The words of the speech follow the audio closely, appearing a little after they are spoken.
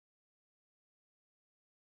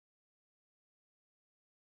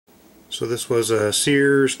So this was a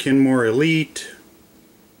Sears Kenmore Elite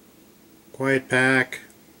QuietPak.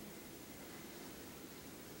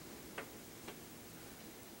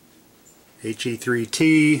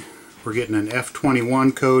 HE3T. We're getting an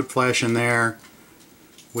F21 code flashing there,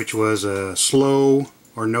 which was a slow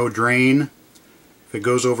or no drain. If it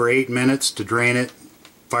goes over 8 minutes to drain it,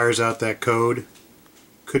 fires out that code.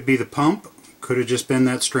 Could be the pump, could have just been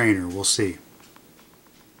that strainer, we'll see.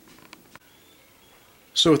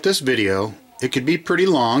 So with this video, it could be pretty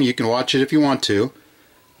long, you can watch it if you want to,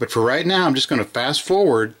 but for right now I'm just going to fast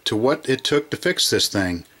forward to what it took to fix this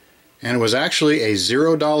thing. And it was actually a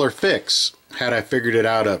 $0 fix had I figured it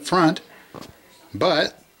out up front,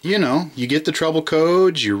 but you know, you get the trouble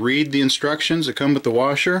codes, you read the instructions that come with the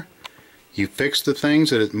washer, you fix the things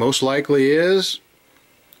that it most likely is.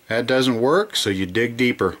 That doesn't work, so you dig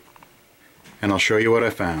deeper, and I'll show you what I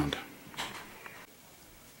found.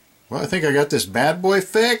 Well, I think I got this bad boy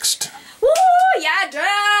fixed. Woo! Yeah,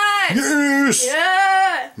 I did! Yes!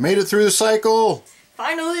 Yeah! Made it through the cycle.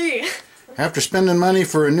 Finally! After spending money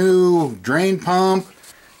for a new drain pump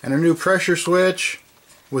and a new pressure switch,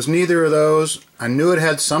 was neither of those. I knew it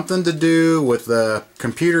had something to do with the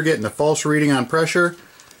computer getting a false reading on pressure.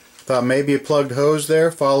 Thought maybe a plugged hose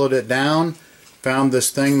there, followed it down, found this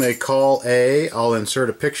thing they call I'll insert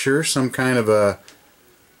a picture, some kind of a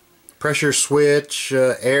pressure switch,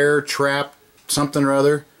 air trap, something or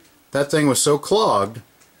other. That thing was so clogged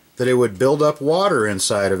that it would build up water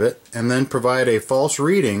inside of it and then provide a false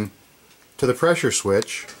reading to the pressure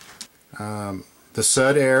switch. The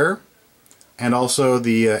SUD air and also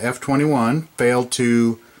the F21 failed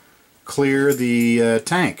to clear the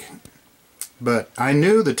tank. But I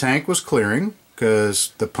knew the tank was clearing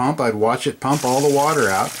because the pump, I'd watch it pump all the water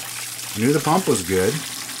out. I knew the pump was good.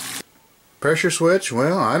 Pressure switch,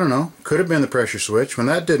 well, I don't know. Could have been the pressure switch. When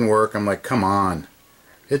that didn't work, I'm like, come on.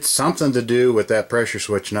 It's something to do with that pressure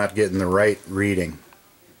switch not getting the right reading.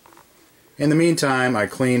 In the meantime, I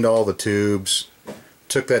cleaned all the tubes.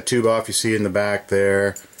 Took that tube off you see in the back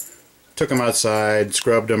there. Took them outside,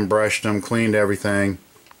 scrubbed them, brushed them, cleaned everything.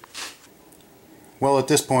 Well, at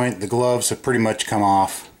this point, the gloves have pretty much come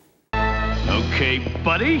off. Okay,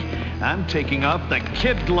 buddy, I'm taking off the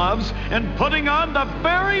kid gloves and putting on the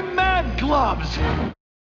very mad gloves. I'm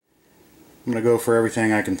going to go for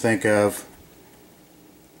everything I can think of.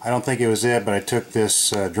 I don't think it was it, but I took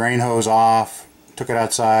this drain hose off, took it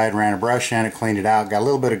outside, ran a brush in it, cleaned it out, got a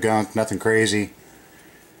little bit of gunk, nothing crazy.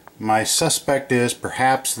 My suspect is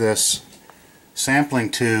perhaps this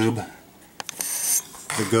sampling tube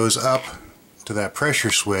that goes up to that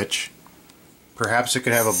pressure switch. Perhaps it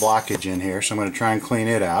could have a blockage in here, so I'm going to try and clean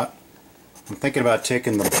it out. I'm thinking about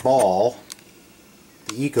taking the ball,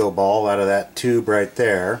 the Eco ball, out of that tube right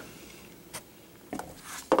there.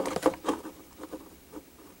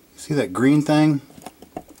 See that green thing?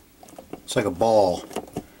 It's like a ball.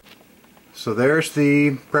 So there's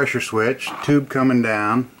the pressure switch, tube coming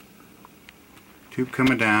down. Tube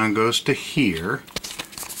coming down goes to here.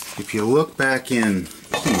 If you look back in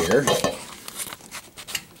here,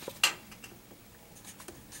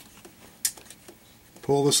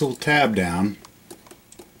 pull this little tab down,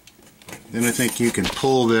 then I think you can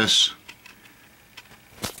pull this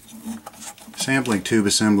sampling tube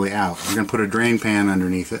assembly out. We're going to put a drain pan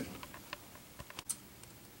underneath it.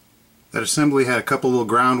 That assembly had a couple little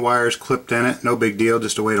ground wires clipped in it, no big deal,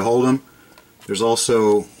 just a way to hold them. There's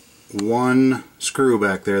also one screw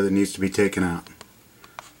back there that needs to be taken out.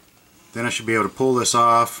 Then I should be able to pull this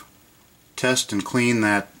off, test and clean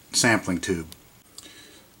that sampling tube.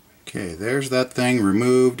 Okay, there's that thing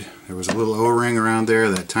removed. There was a little O-ring around there,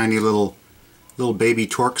 that tiny little baby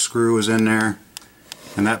torque screw was in there,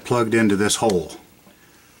 and that plugged into this hole,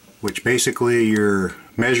 which basically you're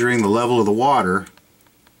measuring the level of the water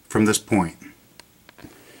from this point.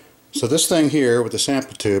 So this thing here with the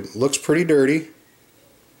sample tube looks pretty dirty.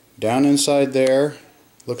 Down inside there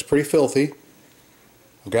looks pretty filthy.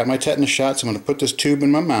 I've got my tetanus shot, so I'm going to put this tube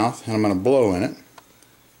in my mouth and I'm going to blow in it.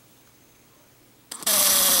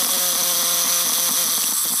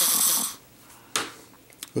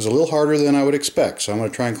 It was a little harder than I would expect, so I'm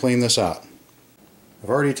going to try and clean this out. I've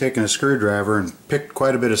already taken a screwdriver and picked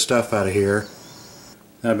quite a bit of stuff out of here.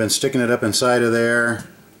 And I've been sticking it up inside of there,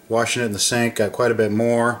 washing it in the sink, got quite a bit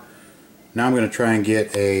more. Now I'm going to try and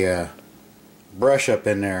get a brush up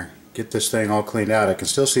in there, get this thing all cleaned out. I can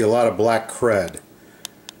still see a lot of black crud.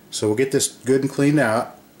 So we'll get this good and cleaned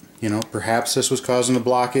out. You know, perhaps this was causing a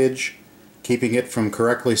blockage, keeping it from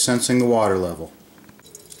correctly sensing the water level.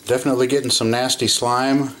 Definitely getting some nasty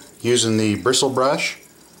slime using the bristle brush.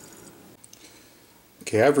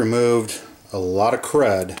 Okay, I've removed a lot of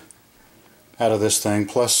crud out of this thing,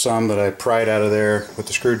 plus some that I pried out of there with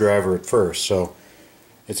the screwdriver at first. So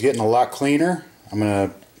it's getting a lot cleaner. I'm going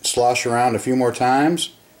to slosh around a few more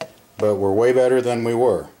times, but we're way better than we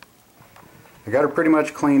were. I got her pretty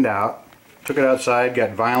much cleaned out. Took it outside,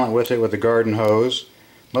 got violent with it with the garden hose.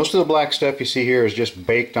 Most of the black stuff you see here is just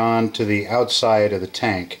baked on to the outside of the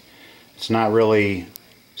tank. It's not really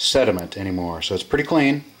sediment anymore, so it's pretty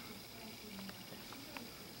clean.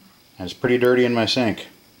 And it's pretty dirty in my sink.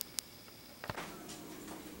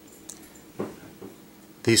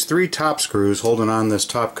 These three top screws holding on this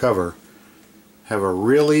top cover have a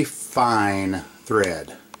really fine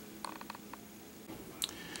thread.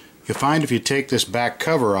 You'll find if you take this back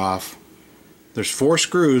cover off, there's 4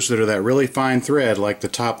 screws that are that really fine thread like the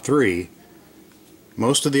top 3.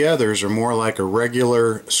 Most of the others are more like a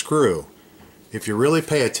regular screw. If you really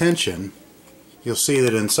pay attention, you'll see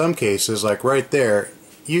that in some cases, like right there,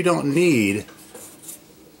 you don't need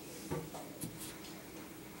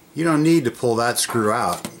to pull that screw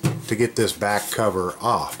out to get this back cover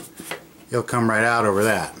off. It'll come right out over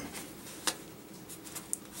that.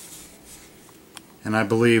 And I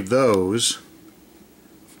believe those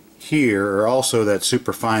here are also that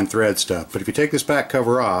super fine thread stuff. But if you take this back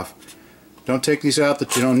cover off, don't take these out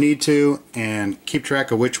that you don't need to, and keep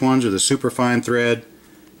track of which ones are the super fine thread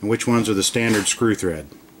and which ones are the standard screw thread.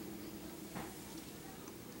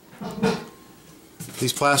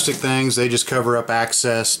 These plastic things, they just cover up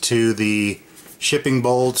access to the shipping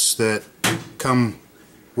bolts that come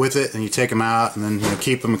with it, and you take them out and then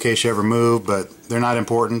keep them in case you ever move, but they're not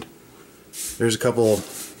important. There's a couple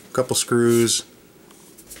screws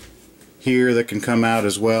here that can come out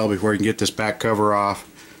as well before you can get this back cover off.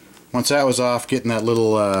 Once that was off, getting that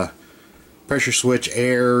little pressure switch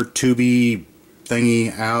air tubey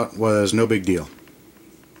thingy out was no big deal.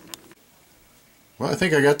 Well, I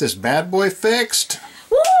think I got this bad boy fixed.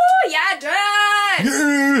 Woo! Yeah, done!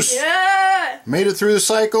 Yes! Yeah! Made it through the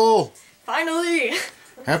cycle. Finally!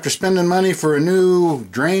 After spending money for a new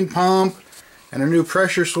drain pump and a new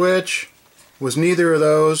pressure switch, was neither of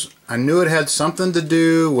those. I knew it had something to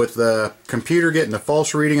do with the computer getting a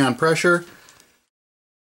false reading on pressure.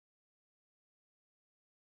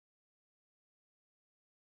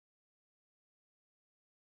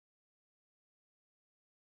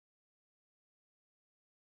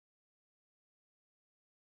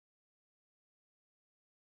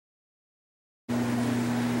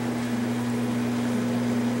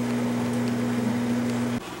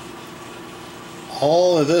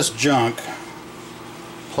 All of this junk,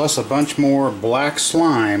 plus a bunch more black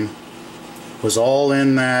slime, was all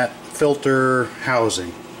in that filter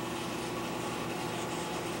housing.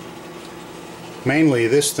 Mainly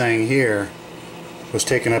this thing here was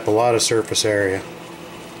taking up a lot of surface area.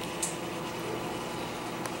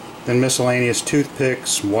 Then miscellaneous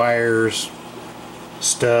toothpicks, wires,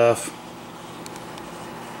 stuff.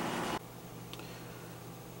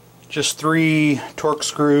 Just 3 Torx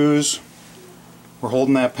screws. We're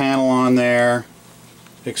holding that panel on there.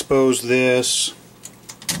 Expose this.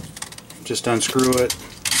 Just unscrew it.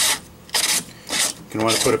 You're going to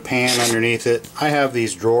want to put a pan underneath it. I have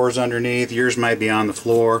these drawers underneath. Yours might be on the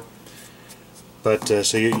floor. But so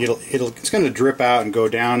it's going to drip out and go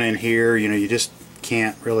down in here. You just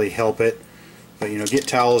can't really help it. But get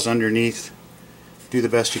towels underneath. Do the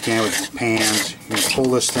best you can with pans. You can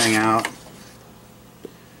pull this thing out.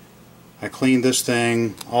 I cleaned this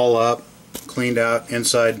thing all up. Cleaned out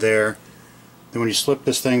inside there. Then when you slip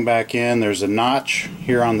this thing back in, there's a notch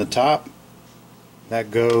here on the top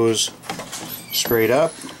that goes straight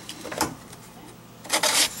up,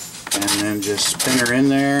 and then just spin her in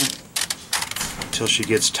there until she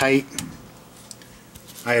gets tight.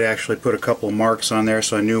 I had actually put a couple of marks on there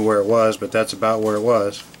so I knew where it was, but that's about where it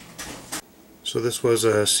was. So this was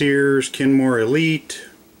a Sears Kenmore Elite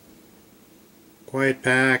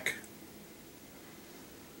QuietPak.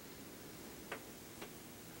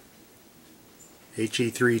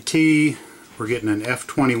 HE3T. We're getting an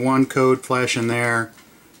F21 code flashing there,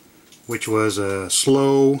 which was a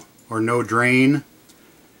slow or no drain.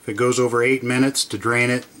 If it goes over 8 minutes to drain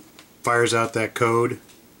it, fires out that code.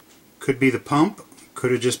 Could be the pump,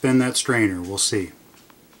 could have just been that strainer, we'll see.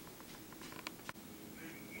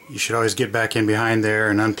 You should always get back in behind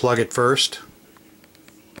there and unplug it first.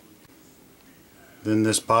 Then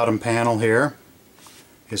this bottom panel here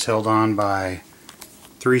is held on by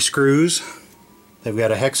 3 screws. They've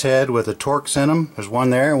got a hex head with a Torx in them. There's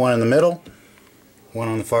one there, one in the middle, one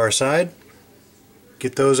on the far side.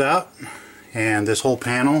 Get those out, and this whole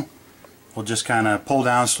panel will just kind of pull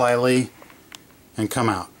down slightly and come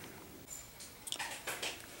out.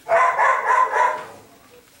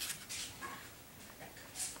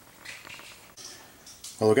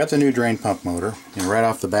 Well, we got the new drain pump motor, and right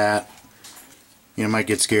off the bat, you might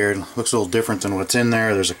get scared. Looks a little different than what's in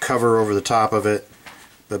there. There's a cover over the top of it,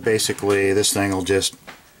 but basically this thing will just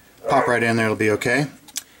pop right in there. It'll be okay.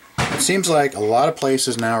 It seems like a lot of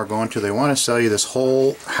places now are going to, they want to sell you this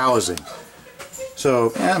whole housing.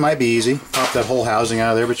 So, yeah, it might be easy. Pop that whole housing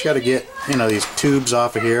out of there, but you got to get, you know, these tubes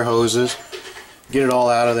off of here, hoses, get it all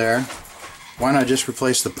out of there. Why not just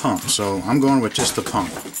replace the pump? So I'm going with just the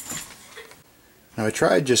pump. Now I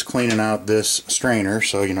tried just cleaning out this strainer,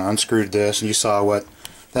 so, you know, unscrewed this, and you saw what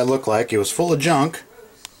that looked like. It was full of junk.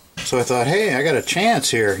 So I thought, hey, I got a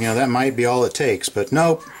chance here. You know, that might be all it takes. But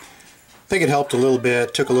nope. I think it helped a little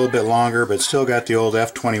bit. Took a little bit longer, but still got the old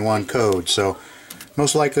F21 code. So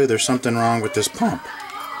most likely there's something wrong with this pump.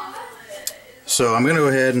 So I'm going to go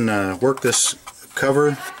ahead and work this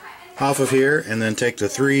cover off of here, and then take the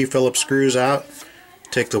 3 Phillips screws out,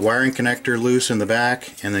 take the wiring connector loose in the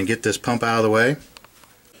back, and then get this pump out of the way.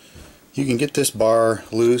 You can get this bar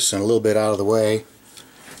loose and a little bit out of the way.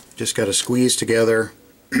 Just got to squeeze together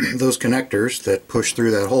those connectors that push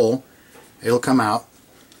through that hole. It'll come out.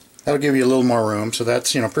 That'll give you a little more room, so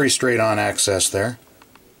that's, you know, pretty straight on access there.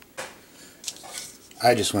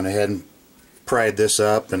 I just went ahead and pried this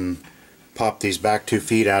up and popped these back 2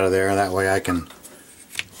 feet out of there. That way I can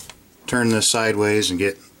turn this sideways and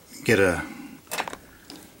get a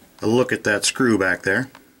look at that screw back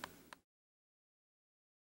there.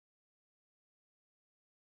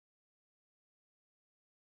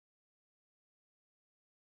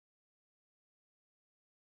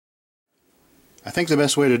 I think the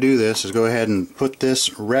best way to do this is go ahead and put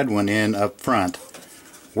this red one in up front.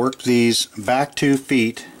 Work these back 2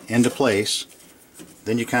 feet into place.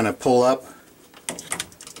 Then you kind of pull up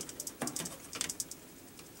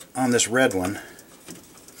on this red one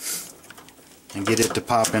and get it to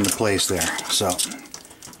pop into place there. So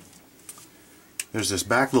there's this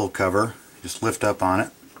back little cover. Just lift up on it.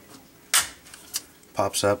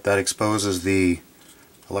 Pops up. That exposes the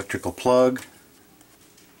electrical plug.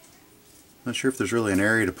 Not sure if there's really an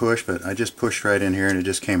area to push, but I just pushed right in here and it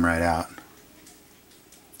just came right out.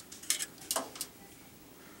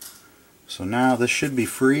 So now this should be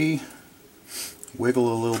free.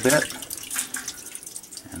 Wiggle a little bit.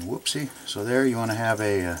 And whoopsie. So there you want to have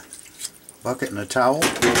a bucket and a towel.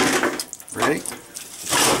 Ready?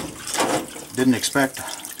 Didn't expect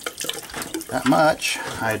that much.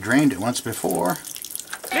 I had drained it once before.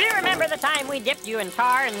 Do you remember the time we dipped you in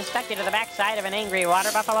tar and stuck you to the backside of an angry water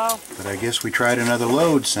buffalo? But I guess we tried another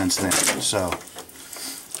load since then. So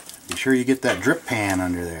be sure you get that drip pan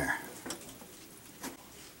under there.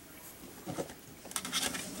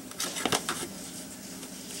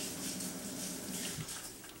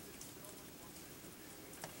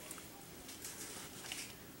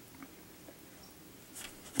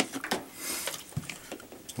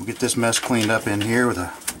 We'll get this mess cleaned up in here with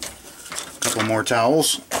a couple more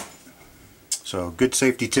towels. So good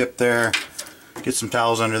safety tip there. Get some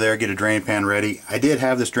towels under there, get a drain pan ready. I did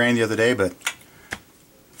have this drain the other day, but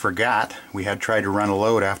forgot we had tried to run a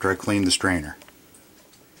load after I cleaned the strainer.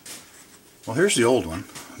 Well, here's the old one.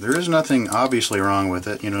 There is nothing obviously wrong with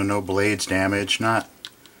it. You know, no blades damaged, not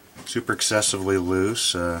super excessively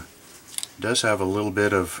loose. Does have a little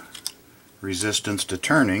bit of resistance to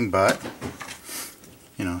turning, but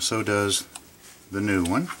you know, so does the new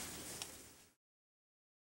one.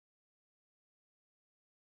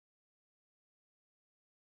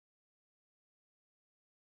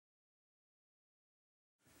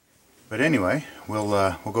 But anyway, we'll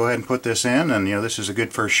go ahead and put this in, and you know, this is a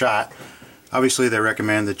good first shot. Obviously, they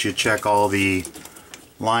recommend that you check all the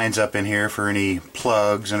lines up in here for any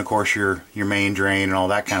plugs, and of course your main drain and all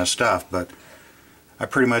that kind of stuff. But I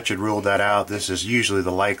pretty much had ruled that out. This is usually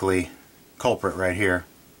the likely culprit right here.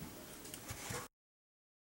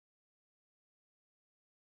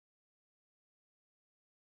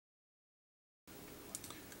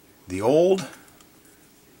 The old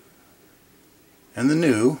and the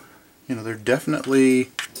new, you know, they're definitely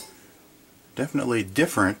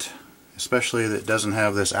different, especially that it doesn't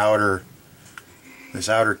have this outer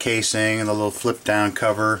casing and the little flip down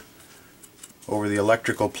cover over the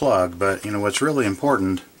electrical plug. But you know, what's really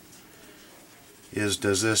important is,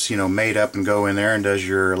 does this, you know, mate up and go in there, and does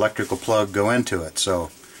your electrical plug go into it? So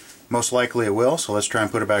most likely it will, so let's try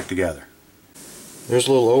and put it back together. There's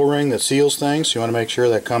a little O-ring that seals things, so you want to make sure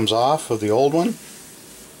that comes off of the old one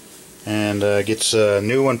and gets a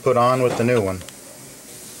new one put on with the new one.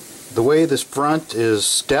 The way this front is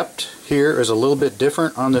stepped here is a little bit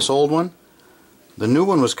different on this old one. The new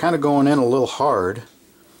one was kind of going in a little hard,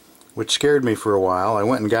 which scared me for a while. I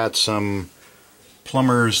went and got some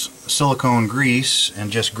plumber's silicone grease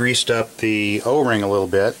and just greased up the O-ring a little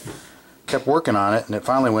bit. Kept working on it and it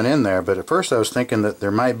finally went in there, but at first I was thinking that there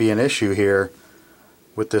might be an issue here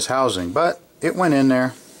with this housing, but it went in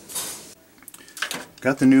there.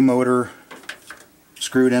 Got the new motor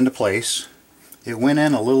screwed into place. It went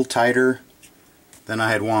in a little tighter than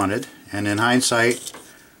I had wanted, and in hindsight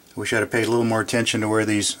I wish I'd have paid a little more attention to where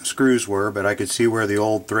these screws were, but I could see where the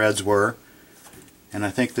old threads were, and I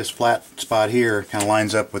think this flat spot here kind of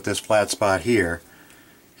lines up with this flat spot here,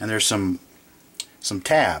 and there's some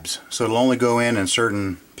tabs, so it'll only go in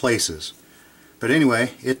certain places. But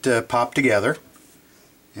anyway, it popped together,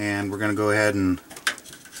 and we're going to go ahead and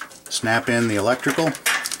snap in the electrical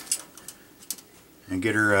and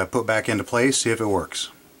get her put back into place, see if it works.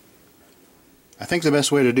 I think the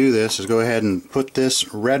best way to do this is go ahead and put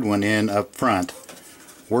this red one in up front,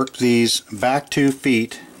 work these back 2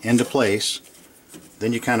 feet into place,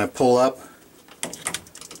 then you kind of pull up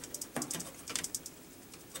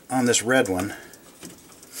on this red one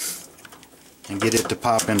and get it to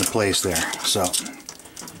pop into place there. So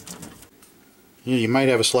you might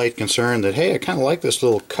have a slight concern that, hey, I kind of like this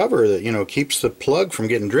little cover that, you know, keeps the plug from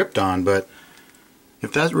getting dripped on, but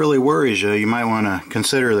if that really worries you, you might want to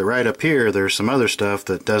consider that right up here there's some other stuff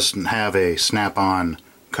that doesn't have a snap-on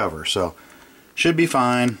cover. So should be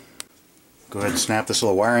fine. Go ahead and snap this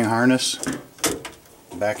little wiring harness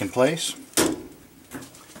back in place. And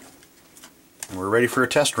we're ready for a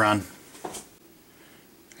test run.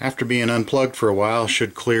 After being unplugged for a while,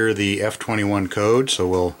 should clear the F21 code, so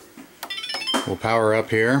we'll power up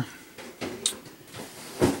here,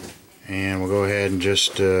 and we'll go ahead and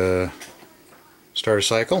just start a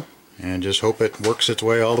cycle and just hope it works its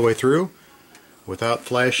way all the way through without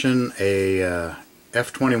flashing a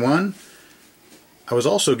F21. I was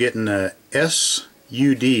also getting a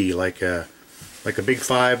SUD, like a big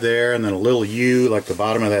 5 there, and then a little U like the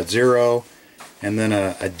bottom of that 0, and then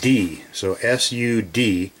a D, so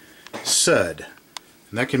SUD, SUD.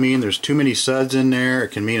 And that can mean there's too many suds in there. It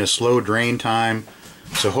can mean a slow drain time.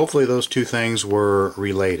 So hopefully those two things were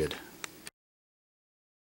related.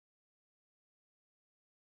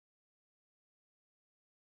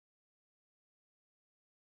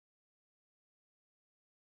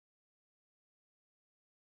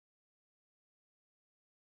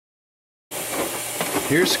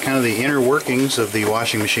 Here's kind of the inner workings of the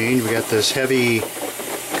washing machine. We've got this heavy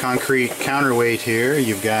concrete counterweight here.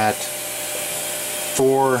 You've got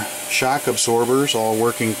 4 shock absorbers all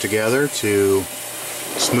working together to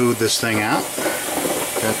smooth this thing out.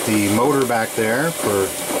 Got the motor back there for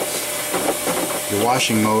the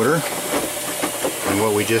washing motor, and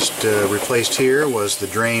what we just replaced here was the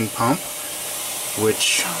drain pump,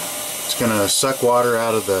 which is going to suck water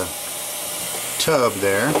out of the tub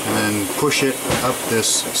there and then push it up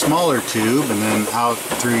this smaller tube and then out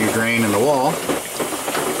through your drain in the wall.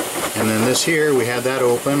 And then this here, we had that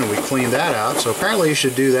open and we cleaned that out, so apparently you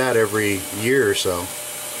should do that every year or so. And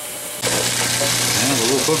the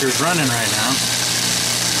little booger's running right now.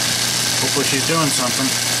 Hopefully she's doing something.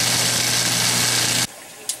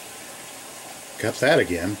 Got that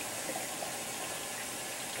again.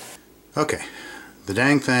 Okay, the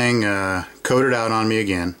dang thing coded out on me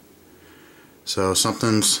again. So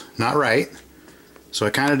something's not right. So I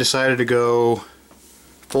kind of decided to go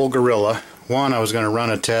full gorilla. One, I was going to run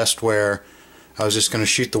a test where I was just going to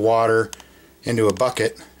shoot the water into a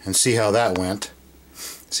bucket and see how that went.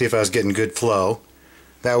 See if I was getting good flow.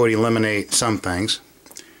 That would eliminate some things.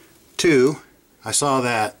 2, I saw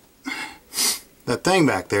that thing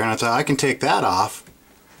back there and I thought I can take that off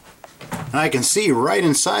and I can see right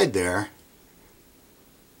inside there.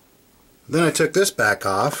 Then I took this back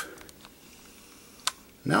off.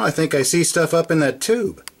 Now I think I see stuff up in that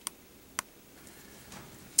tube.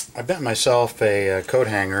 I bent myself a coat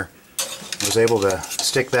hanger. I was able to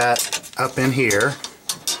stick that up in here,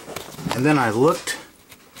 and then I looked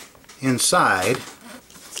inside,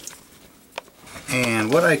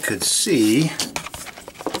 and what I could see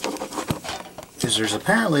is there's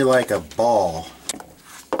apparently like a ball.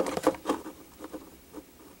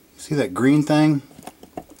 See that green thing?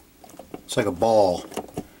 It's like a ball.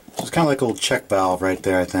 So it's kind of like a little check valve right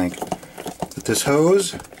there, I think. But this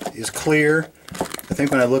hose is clear. I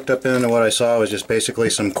think when I looked up into what I saw was just basically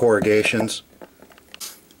some corrugations.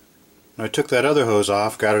 When I took that other hose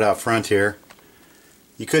off, got it out front here.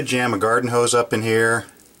 You could jam a garden hose up in here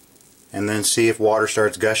and then see if water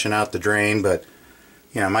starts gushing out the drain, but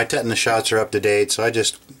you know, my tetanus shots are up to date, so I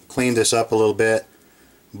just cleaned this up a little bit,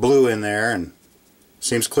 blew in there, and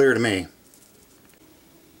seems clear to me.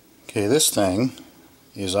 Okay, this thing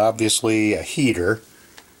is obviously a heater.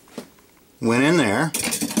 Went in there,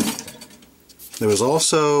 There was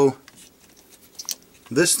also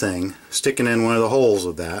this thing sticking in one of the holes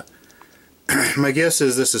of that. My guess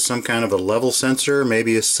is this is some kind of a level sensor,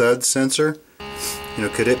 maybe a SUD sensor. You know,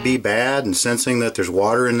 could it be bad and sensing that there's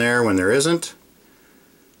water in there when there isn't?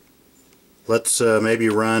 Let's maybe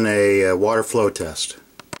run a water flow test.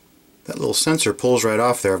 That little sensor pulls right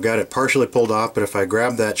off there. I've got it partially pulled off, but if I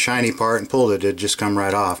grab that shiny part and pulled it, it'd just come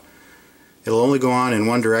right off. It'll only go on in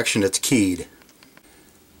one direction. It's keyed.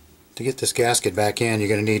 To get this gasket back in, you're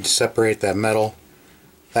going to need to separate that metal.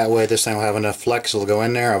 That way this thing will have enough flex it'll go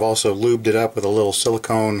in there. I've also lubed it up with a little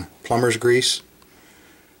silicone plumber's grease.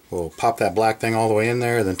 We'll pop that black thing all the way in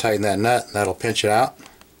there, then tighten that nut, and that'll pinch it out.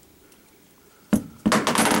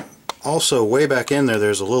 Also, way back in there,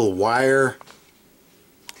 there's a little wire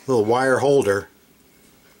holder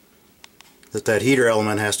that heater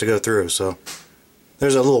element has to go through. So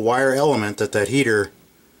there's a little wire element that heater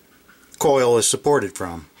coil is supported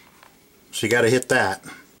from. So you got to hit that.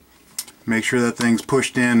 Make sure that thing's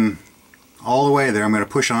pushed in all the way there. I'm going to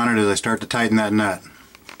push on it as I start to tighten that nut.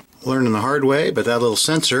 Learning the hard way, but that little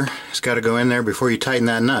sensor has got to go in there before you tighten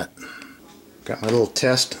that nut. Got my little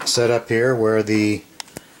test set up here where the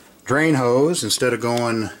drain hose, instead of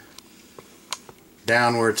going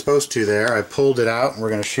down where it's supposed to there, I pulled it out and we're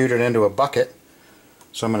going to shoot it into a bucket.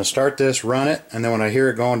 So I'm going to start this, run it, and then when I hear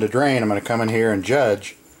it going to drain, I'm going to come in here and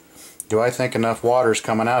judge, do I think enough water's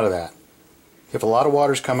coming out of that? If a lot of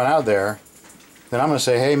water's coming out of there, then I'm going to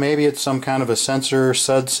say, hey, maybe it's some kind of a sensor,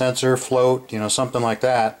 SUD sensor, float, you know, something like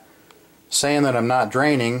that, saying that I'm not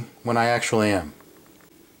draining when I actually am.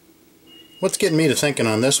 What's getting me to thinking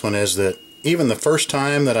on this one is that even the first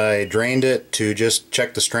time that I drained it to just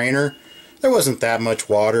check the strainer, there wasn't that much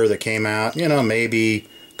water that came out, you know, maybe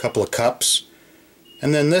a couple of cups.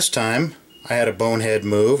 And then this time I had a bonehead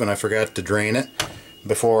move and I forgot to drain it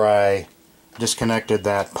before I disconnected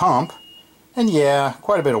that pump. And yeah,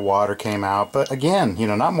 quite a bit of water came out, but again, you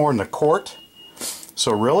know, not more than a quart.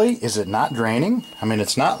 So really, is it not draining? I mean,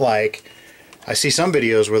 it's not like, I see some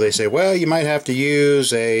videos where they say, well, you might have to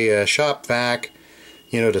use a shop vac,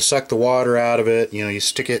 you know, to suck the water out of it. You know, you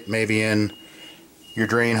stick it maybe in your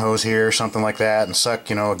drain hose here, something like that, and suck,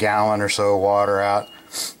 you know, a gallon or so of water out,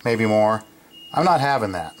 maybe more. I'm not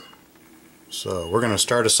having that. So we're going to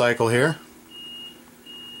start a cycle here.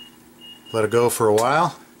 Let it go for a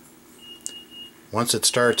while. Once it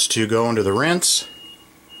starts to go into the rinse,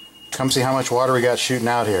 come see how much water we got shooting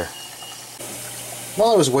out here.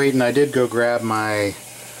 While I was waiting, I did go grab my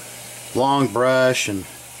long brush and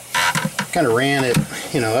kind of ran it,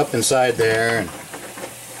 you know, up inside there. And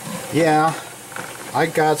yeah, I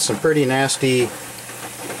got some pretty nasty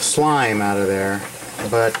slime out of there,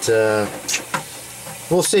 but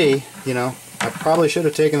we'll see. You know, I probably should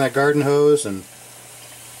have taken that garden hose and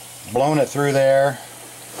blown it through there.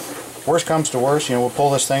 Worst comes to worst, you know, we'll pull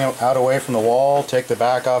this thing out away from the wall, take the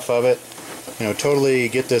back off of it, you know, totally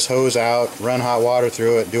get this hose out, run hot water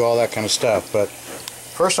through it, do all that kind of stuff. But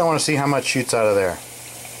first I want to see how much shoots out of there.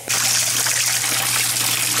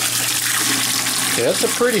 Okay, that's a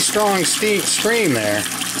pretty strong stream there,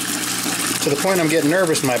 to the point I'm getting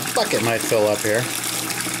nervous my bucket might fill up here.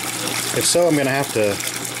 If so, I'm going to have to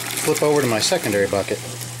flip over to my secondary bucket.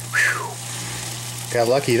 Whew. Got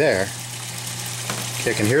lucky there. Okay,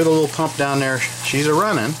 I can hear the little pump down there. She's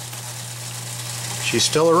a-running. She's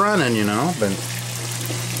still a-running, you know, but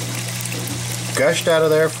gushed out of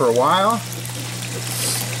there for a while.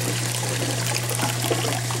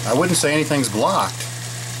 I wouldn't say anything's blocked.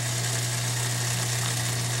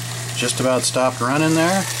 Just about stopped running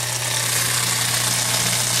there.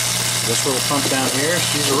 This little pump down here,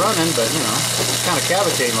 she's a-running, but, you know, it's kind of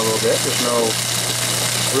cavitating a little bit. There's no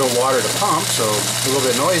real water to pump, so a little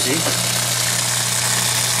bit noisy.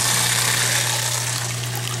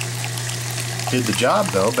 Did the job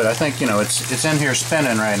though, but I think, you know, it's in here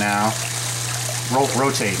spinning right now,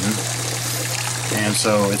 rotating, and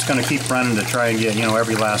so it's going to keep running to try and get, you know,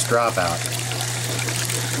 every last drop out.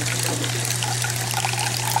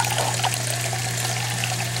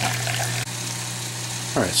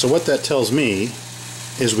 Alright, so what that tells me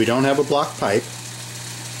is we don't have a blocked pipe,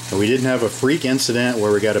 and we didn't have a freak incident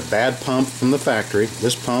where we got a bad pump from the factory.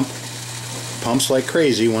 This pump pumps like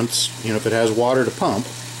crazy once, you know, if it has water to pump.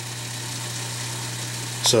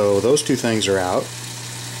 So those two things are out.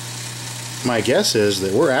 My guess is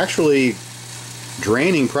that we're actually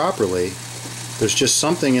draining properly. There's just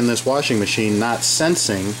something in this washing machine not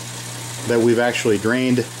sensing that we've actually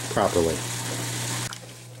drained properly.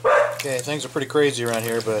 Okay, things are pretty crazy around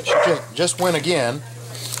here, but she just went again.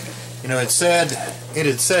 You know, it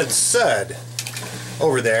had said SUD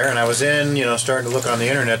over there, and I was in, you know, starting to look on the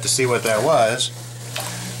internet to see what that was.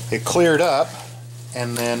 It cleared up,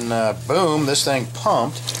 and then boom, this thing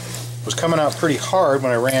pumped. It was coming out pretty hard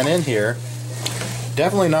when I ran in here.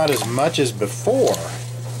 Definitely not as much as before.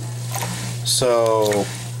 So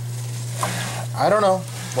I don't know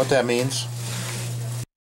what that means.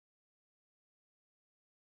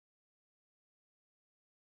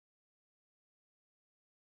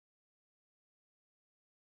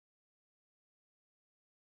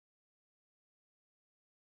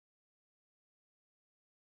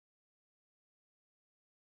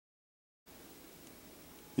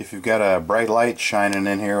 If you've got a bright light shining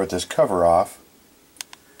in here with this cover off,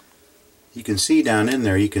 you can see down in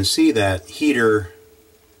there, you can see that heater,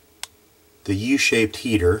 the U-shaped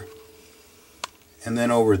heater, and then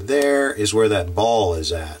over there is where that ball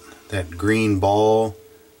is at, that green ball.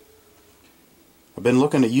 I've been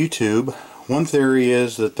looking at YouTube. One theory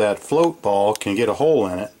is that that float ball can get a hole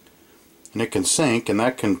in it and it can sink, and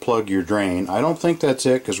that can plug your drain. I don't think that's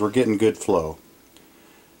it, because we're getting good flow.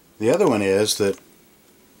 The other one is that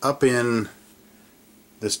up in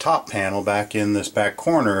this top panel, back in this back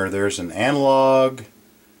corner, there's an analog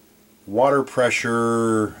water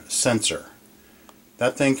pressure sensor.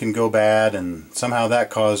 That thing can go bad, and somehow that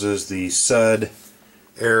causes the SUD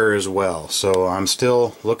error as well. So I'm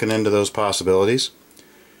still looking into those possibilities.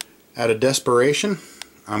 Out of desperation,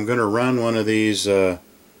 I'm going to run one of these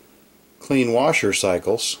clean washer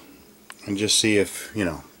cycles and just see if, you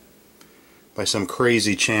know, by some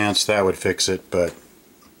crazy chance that would fix it, but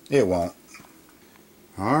it won't.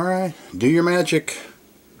 Alright, do your magic.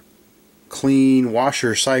 Clean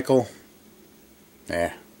washer cycle.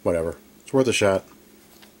 Whatever. It's worth a shot.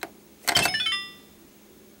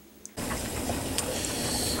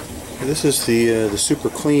 This is the super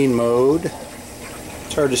clean mode.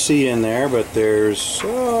 It's hard to see in there, but there's,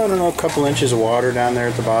 I don't know, a couple inches of water down there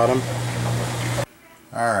at the bottom.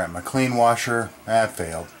 Alright, my clean washer, that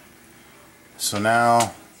failed. So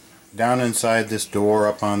now, down inside this door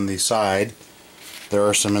up on the side, there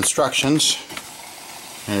are some instructions,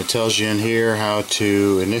 and it tells you in here how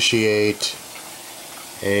to initiate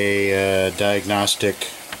a diagnostic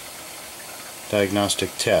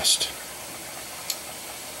test.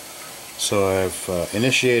 So I've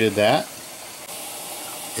initiated that.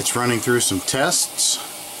 It's running through some tests.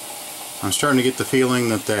 I'm starting to get the feeling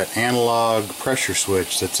that that analog pressure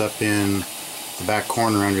switch that's up in the back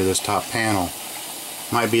corner under this top panel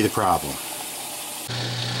might be the problem.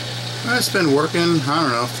 It's been working, I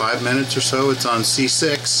don't know, 5 minutes or so. It's on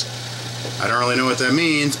C6. I don't really know what that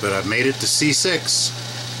means, but I've made it to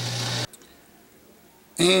C6.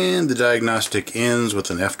 And the diagnostic ends with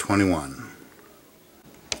an F21.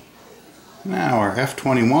 Now our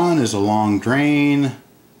F21 is a long drain,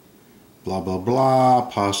 blah blah blah,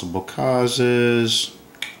 possible causes.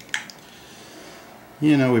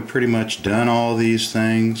 You know, we've pretty much done all these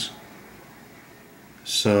things.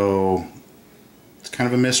 So it's kind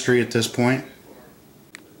of a mystery at this point.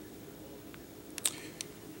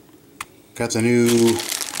 Got the new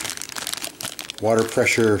water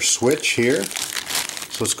pressure switch here.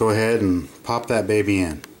 So let's go ahead and pop that baby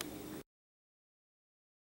in.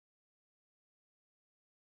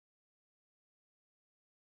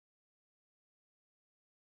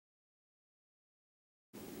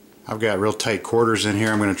 I've got real tight quarters in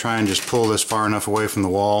here. I'm going to try and just pull this far enough away from the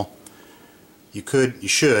wall. You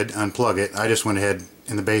should unplug it. I just went ahead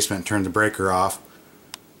in the basement and turned the breaker off.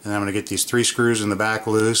 And I'm going to get these 3 screws in the back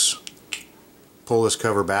loose, pull this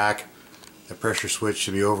cover back. The pressure switch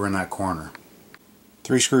should be over in that corner.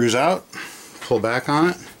 3 screws out, pull back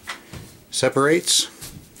on it, separates,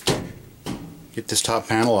 get this top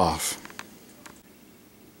panel off.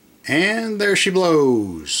 And there she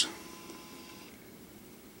blows.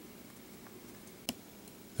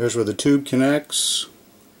 There's where the tube connects.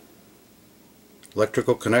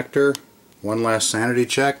 Electrical connector. One last sanity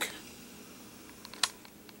check.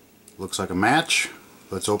 Looks like a match.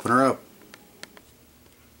 Let's open her up.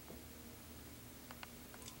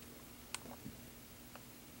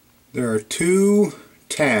 There are 2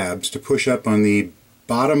 tabs to push up on the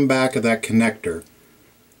bottom back of that connector,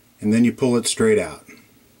 and then you pull it straight out.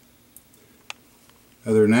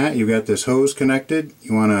 Other than that, you've got this hose connected.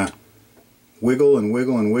 You want to wiggle and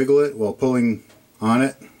wiggle and wiggle it while pulling on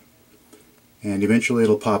it, and eventually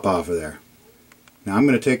it'll pop off of there. Now I'm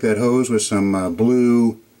going to take that hose with some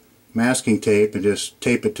blue masking tape and just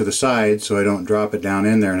tape it to the side so I don't drop it down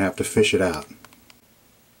in there and have to fish it out.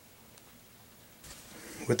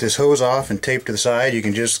 With this hose off and taped to the side, you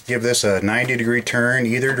can just give this a 90-degree turn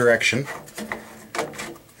either direction,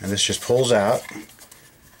 and this just pulls out.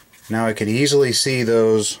 Now I can easily see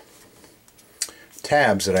those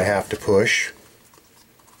tabs that I have to push,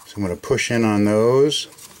 so I'm going to push in on those.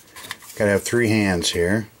 Gotta have 3 hands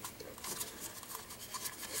here.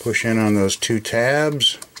 Push in on those 2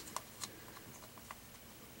 tabs.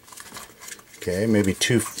 Okay, maybe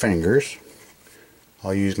 2 fingers.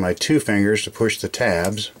 I'll use my 2 fingers to push the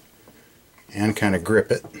tabs and kind of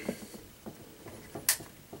grip it.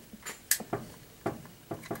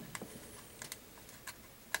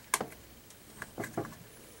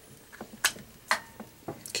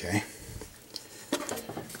 Okay,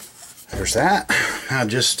 there's that. Now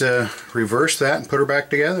just reverse that and put her back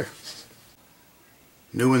together.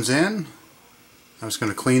 New one's in. I'm just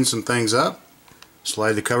going to clean some things up.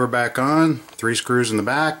 Slide the cover back on, 3 screws in the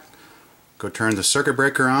back, go turn the circuit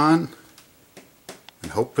breaker on,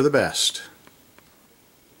 and hope for the best.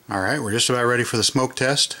 Alright, we're just about ready for the smoke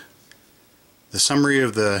test. The summary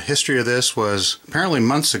of the history of this was apparently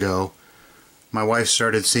months ago my wife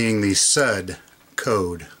started seeing the SUD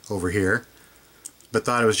code over here, but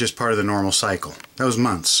thought it was just part of the normal cycle. That was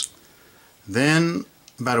months. Then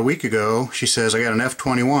about a week ago she says, I got an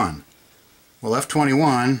F21. Well,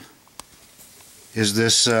 F21 is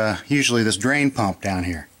this usually this drain pump down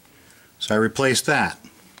here. So I replaced that.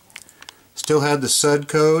 Still had the SUD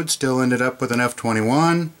code, still ended up with an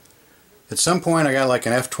F21. At some point I got like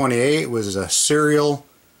an F28, was a serial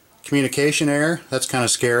communication error. That's kind of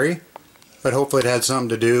scary, but hopefully it had something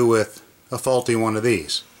to do with a faulty one of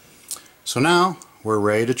these. So now we're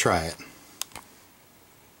ready to try it.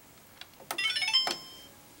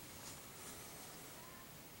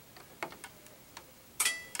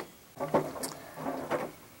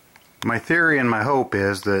 My theory and my hope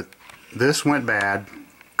is that this went bad,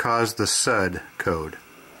 caused the SUD code.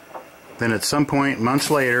 Then at some point,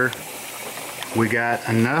 months later, we got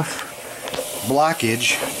enough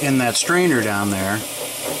blockage in that strainer down there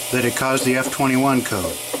that it caused the F21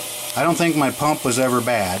 code. I don't think my pump was ever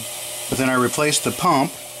bad, but then I replaced the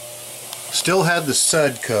pump, still had the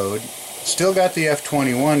SUD code, still got the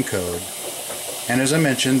F21 code, and as I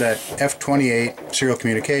mentioned, that F28 serial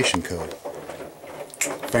communication code.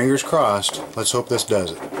 Fingers crossed. Let's hope this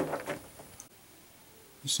does it.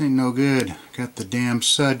 This ain't no good. Got the damn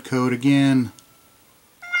SUD code again.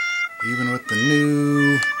 Even with the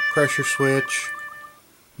new pressure switch,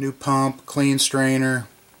 new pump, clean strainer.